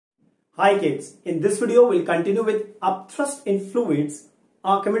Hi kids, in this video we'll continue with upthrust in fluids,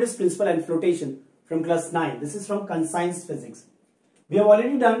 Archimedes principle and flotation from class 9. This is from Concise physics. We have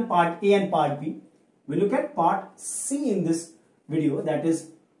already done part A and part B. We'll look at part C in this video, that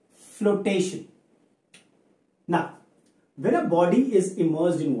is flotation. Now, when a body is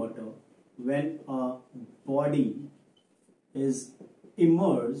immersed in water,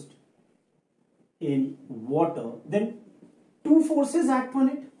 then two forces act on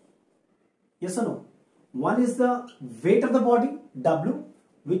it. Yes or no? One is the weight of the body, W,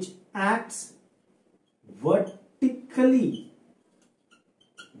 which acts vertically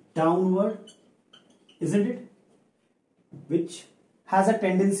downward, isn't it? Which has a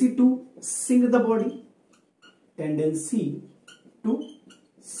tendency to sink the body. And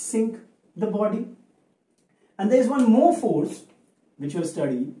there is one more force which we have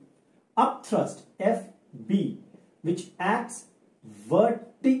studied, upthrust, FB, which acts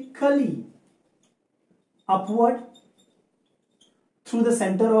vertically upward through the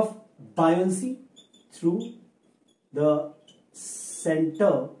center of buoyancy,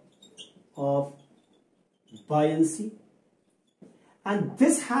 and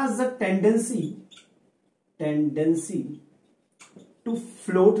this has a tendency to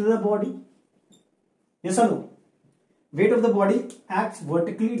float the body. Yes or no? Weight of the body acts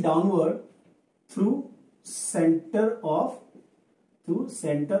vertically downward through center of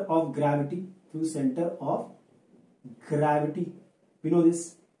gravity. We know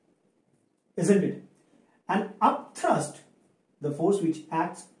this, isn't it? And upthrust, the force which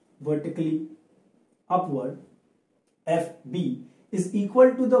acts vertically upward, FB, is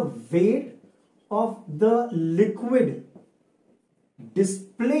equal to the weight of the liquid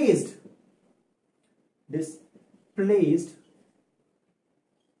displaced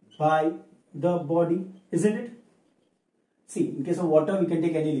by the body, isn't it? See, in case of water, we can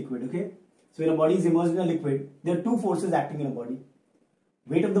take any liquid, okay? So when a body is immersed in a liquid, there are two forces acting in a body.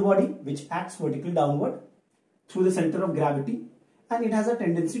 Weight of the body, which acts vertically downward through the center of gravity, and it has a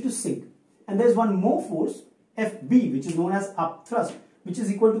tendency to sink. And there is one more force, FB, which is known as upthrust, which is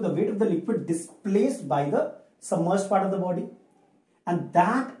equal to the weight of the liquid displaced by the submerged part of the body, and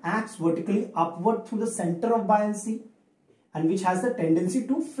that acts vertically upward through the center of buoyancy, and which has the tendency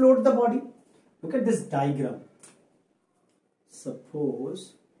to float the body. Look at this diagram.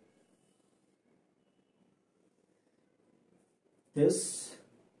 Suppose this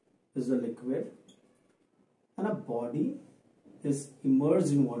is a liquid and a body is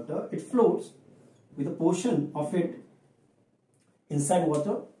immersed in water. It floats with a portion of it inside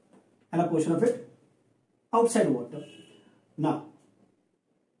water and a portion of it outside water. Now,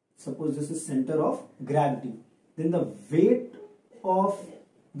 suppose this is center of gravity. Then the weight of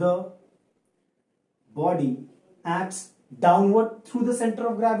the body acts downward through the center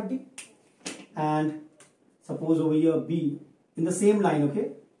of gravity, and suppose over here B, in the same line,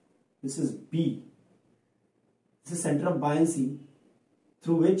 okay, this is B, this is center of buoyancy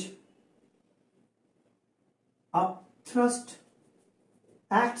through which upthrust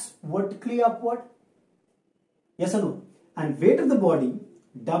acts vertically upward. Yes or no? And weight of the body,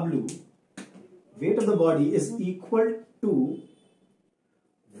 W, weight of the body is equal to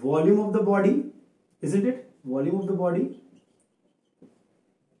volume of the body, isn't it? Volume of the body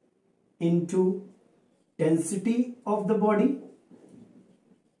into density of the body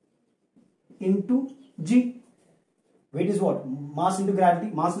into G. Weight is what? Mass into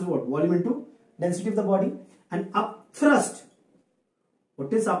gravity. Mass is what? Volume into density of the body. And upthrust.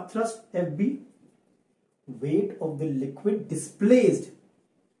 What is upthrust? FB. Weight of the liquid displaced.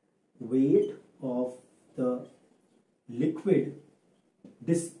 Weight of the liquid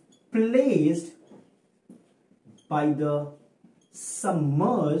displaced by the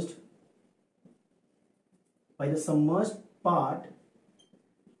submerged part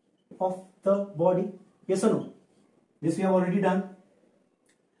of the body. Yes or no? This we have already done.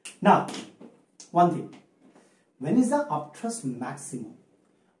 Now, one thing. When is the upthrust maximum?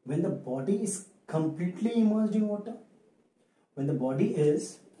 When the body is completely immersed in water. When the body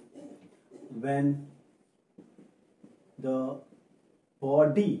is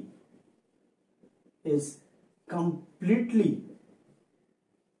completely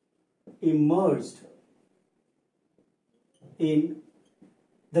immersed in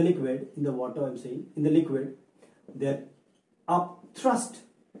the liquid, in the water I'm saying, in the liquid, their upthrust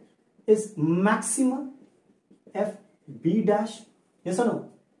is maximum, FB dash. Yes or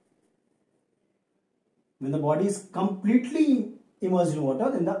no? When the body is completely immersed in water,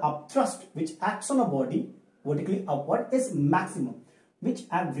 then the upthrust which acts on a body vertically upward is maximum, which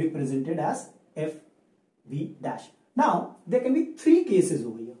I have represented as FV dash. Now, there can be three cases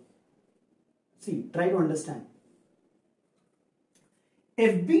over here. See, try to understand.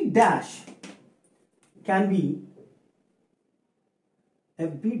 FB dash can be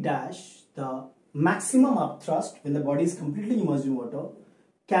FB dash, the maximum upthrust when the body is completely immersed in water,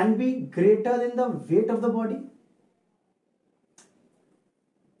 can be greater than the weight of the body.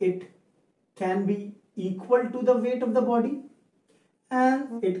 It can be equal to the weight of the body,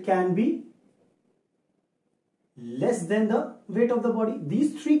 and it can be less than the weight of the body.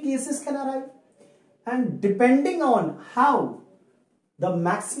 These three cases can arise, and depending on how the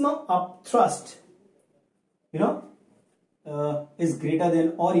maximum upthrust, is greater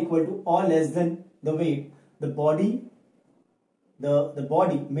than or equal to or less than the weight, the body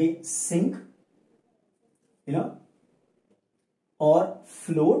may sink, or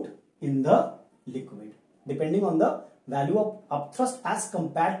float in the liquid, depending on the value of upthrust as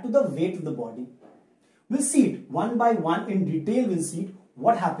compared to the weight of the body. We'll see it one by one in detail. We'll see it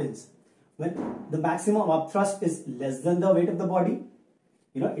what happens when the maximum upthrust is less than the weight of the body.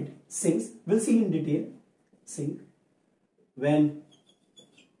 It sinks. We'll see in detail. Sink. When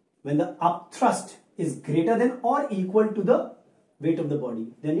the upthrust is greater than or equal to the weight of the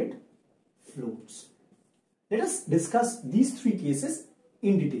body, then it floats. Let us discuss these three cases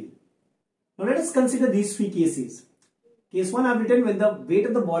in detail. Now let us consider these three cases. Case 1 I have written when the weight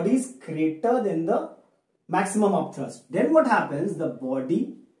of the body is greater than the maximum upthrust. Then what happens? The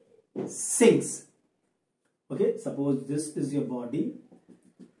body sinks. Okay, suppose this is your body.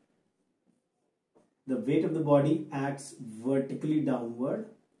 The weight of the body acts vertically downward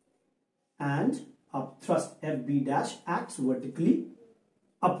and upthrust FB dash acts vertically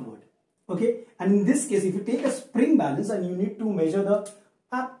upward. Okay, and in this case, if you take a spring balance and you need to measure the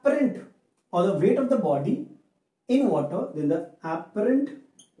apparent or the weight of the body in water, then the apparent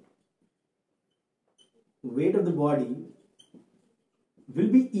weight of the body will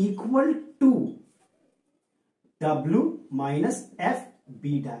be equal to W minus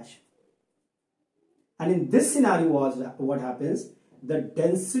FB dash. And in this scenario, what happens? The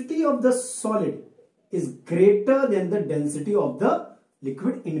density of the solid is greater than the density of the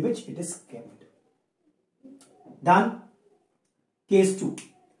liquid in which it is kept. Done. Case 2.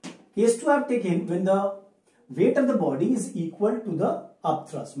 Case 2 I have taken when the weight of the body is equal to the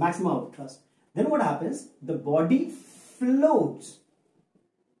upthrust, maximum upthrust. Then what happens? The body floats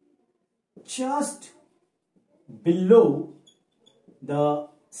just below the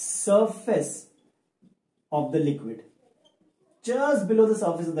surface of the liquid. Just below the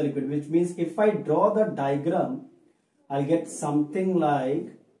surface of the liquid, which means if I draw the diagram, I'll get something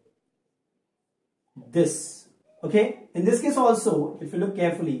like this. Okay, in this case also, if you look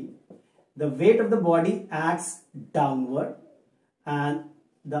carefully, the weight of the body acts downward and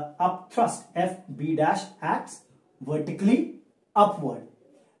the upthrust FB dash acts vertically upward.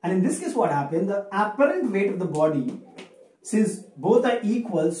 And in this case what happened? The apparent weight of the body, since both are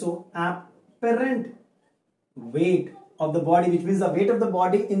equal, so apparent weight of the body, which means the weight of the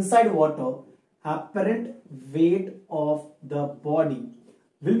body inside water, apparent weight of the body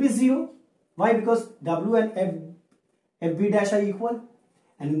will be 0. Why? Because W and FB dash are equal.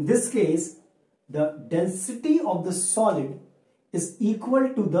 And in this case, the density of the solid is equal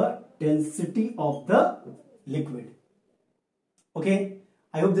to the density of the liquid. Okay,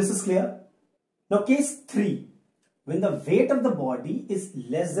 I hope this is clear. Now case 3, when the weight of the body is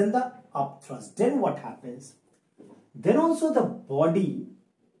less than the upthrust, then what happens? Then also the body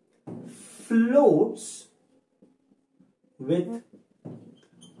floats with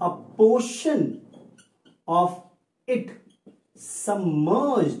a portion of it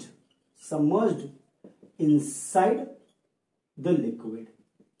submerged inside the liquid.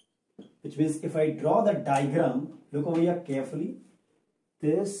 Which means if I draw the diagram, look over here carefully.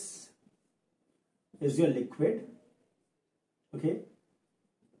 This is your liquid. Okay.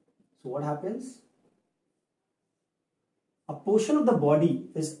 So what happens? A portion of the body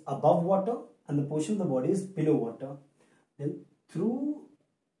is above water and the portion of the body is below water. Then through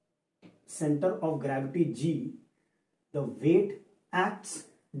center of gravity G, the weight acts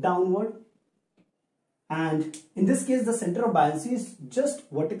downward, and in this case the center of buoyancy is just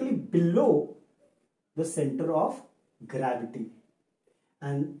vertically below the center of gravity,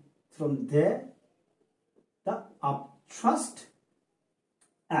 and from there the upthrust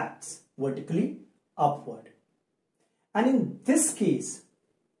acts vertically upward. And in this case,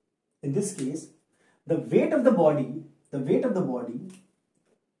 the weight of the body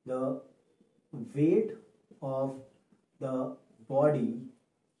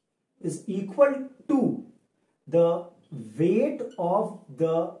is equal to the weight of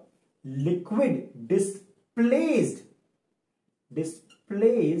the liquid displaced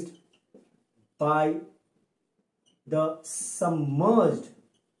by the submerged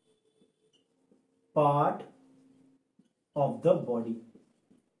part of the body.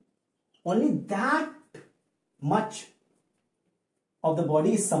 Only that much of the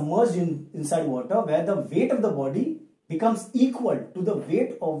body is submerged inside water, where the weight of the body becomes equal to the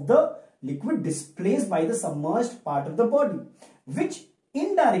weight of the liquid displaced by the submerged part of the body, which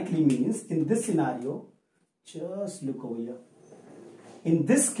indirectly means in this scenario, just look over here. In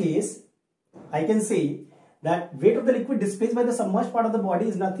this case, I can say that weight of the liquid displaced by the submerged part of the body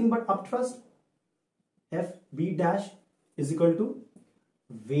is nothing but upthrust. FB dash is equal to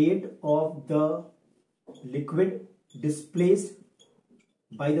weight of the liquid displaced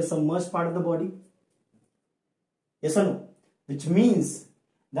by the submerged part of the body. Yes or no? Which means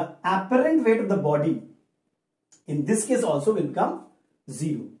the apparent weight of the body in this case also will become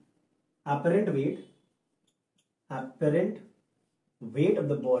 0. Apparent weight of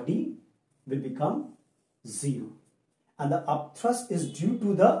the body will become 0. And the upthrust is due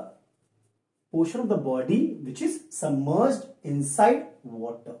to the portion of the body which is submerged inside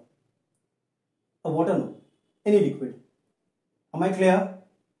water. Water no, any liquid. Am I clear?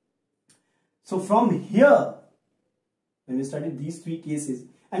 So from here, when we studied these three cases,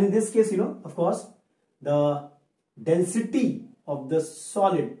 and in this case, of course, the density of the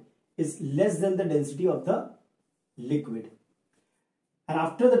solid is less than the density of the liquid. And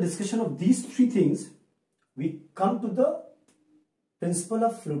after the discussion of these three things, we come to the principle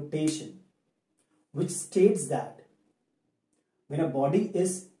of flotation, which states that when a body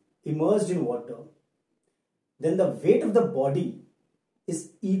is immersed in water, then the weight of the body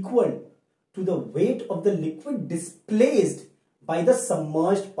is equal to the weight of the liquid displaced by the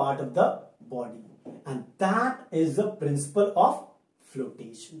submerged part of the body. And that is the principle of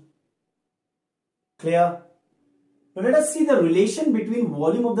flotation. Clear? Now let us see the relation between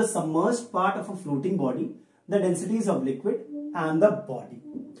volume of the submerged part of a floating body, the densities of liquid and the body.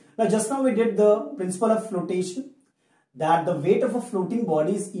 Now just now we did the principle of flotation, that the weight of a floating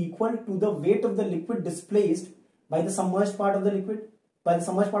body is equal to the weight of the liquid displaced by the submerged part of the liquid, by the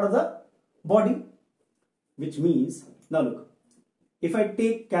submerged part of the body. Which means, now look, if I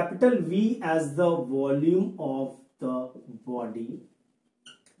take capital V as the volume of the body,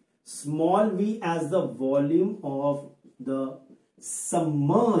 small v as the volume of the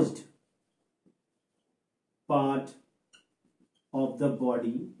submerged part of the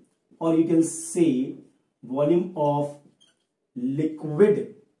body, or you can say volume of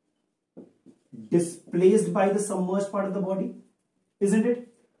liquid displaced by the submerged part of the body, isn't it?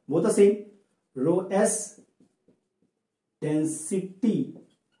 Both the same. Rho S, density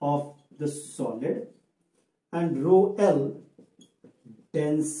of the solid, and rho L,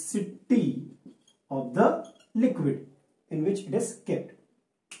 density of the liquid in which it is kept.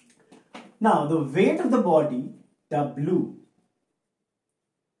 Now the weight of the body, W,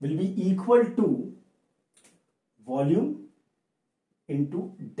 will be equal to volume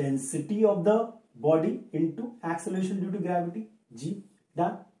into density of the body into acceleration due to gravity, G.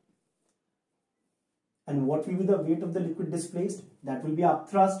 Done. And what will be the weight of the liquid displaced? That will be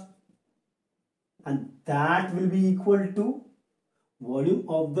upthrust, and that will be equal to volume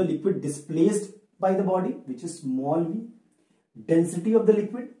of the liquid displaced by the body, which is small v, density of the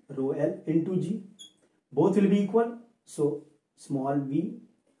liquid, rho L into G. Both will be equal, so small v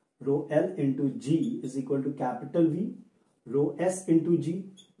rho L into G is equal to capital V rho S into G.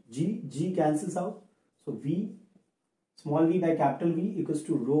 G cancels out, so V, small v by capital V equals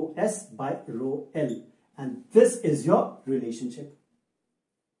to rho S by rho L, and this is your relationship.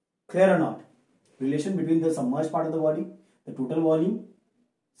 Clear or not? Relation between the submerged part of the body, the total volume,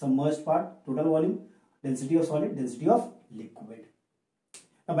 submerged part, total volume, density of solid, density of liquid.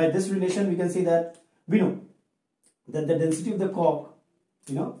 Now by this relation we can say that we know that the density of the cork,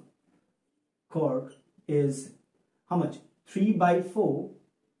 cork is how much? 3 by 4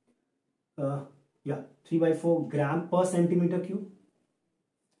 gram per centimeter cube.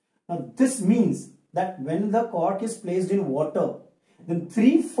 Now this means that when the cork is placed in water, then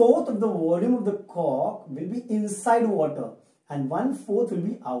 3/4 of the volume of the cork will be inside water and 1/4 will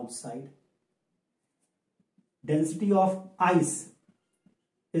be outside. Density of ice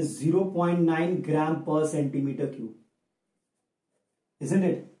is 0.9 gram per centimeter cube, isn't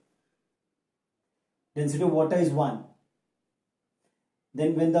it? Density of water is 1.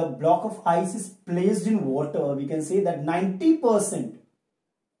 Then when the block of ice is placed in water, we can say that 90%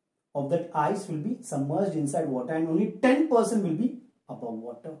 of that ice will be submerged inside water and only 10% will be above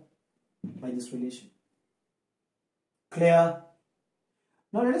water by this relation. Clear?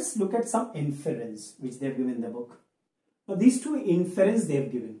 Now let us look at some inference which they have given in the book. Now these two inference they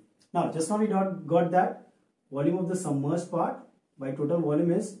have given. Now, just now we got that volume of the submerged part by total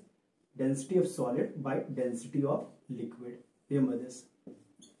volume is density of solid by density of liquid. Remember this.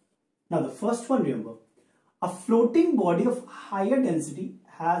 Now, the first one, remember, a floating body of higher density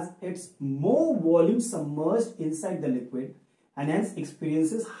has its more volume submerged inside the liquid and hence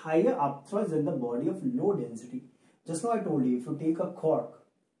experiences higher upthrust than the body of low density. Just now I told you, if you take a cork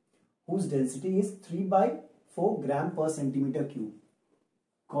whose density is 3 by 4 gram per centimeter cube,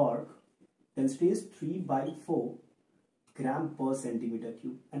 cork density is 3 by 4 gram per centimeter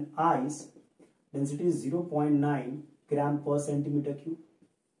cube, and ice density is 0.9 gram per centimeter cube.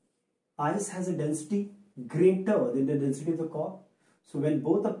 Ice has a density greater than the density of the cork. So when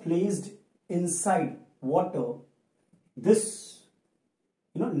both are placed inside water, this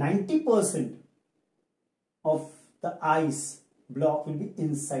 90% of the ice block will be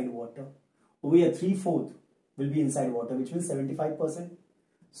inside water. Over here 3/4 will be inside water, which means 75%.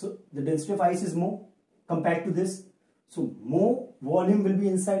 So the density of ice is more compared to this. So more volume will be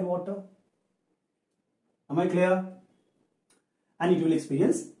inside water. Am I clear? And it will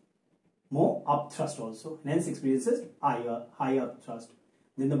experience more upthrust also, and hence experiences higher upthrust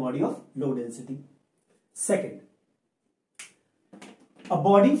than the body of low density. Second, a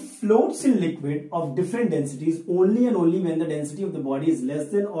body floats in liquid of different densities only and only when the density of the body is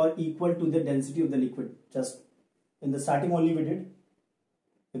less than or equal to the density of the liquid. Just in the starting only we did.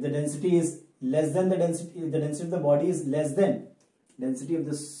 If the density is less than the density of the body is less than density of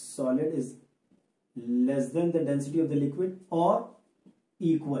the solid is less than the density of the liquid or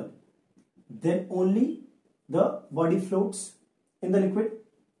equal, then only the body floats in the liquid.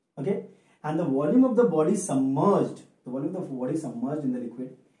 Okay, and the volume of the body submerged, in the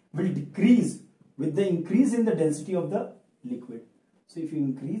liquid will decrease with the increase in the density of the liquid. So if you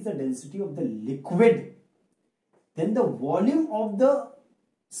increase the density of the liquid, then the volume of the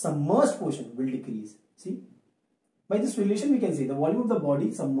submerged portion will decrease. See, by this relation we can say the volume of the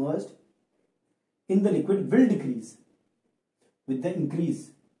body submerged in the liquid will decrease with the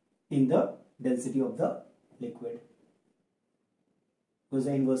increase in the density of the liquid. Because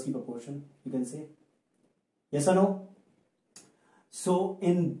the inversely proportion, you can say. Yes or no? So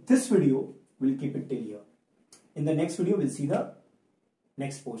in this video, we'll keep it till here. In the next video, we'll see the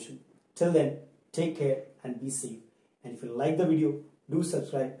next portion. Till then, take care and be safe. And if you like the video, do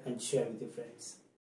subscribe and share with your friends.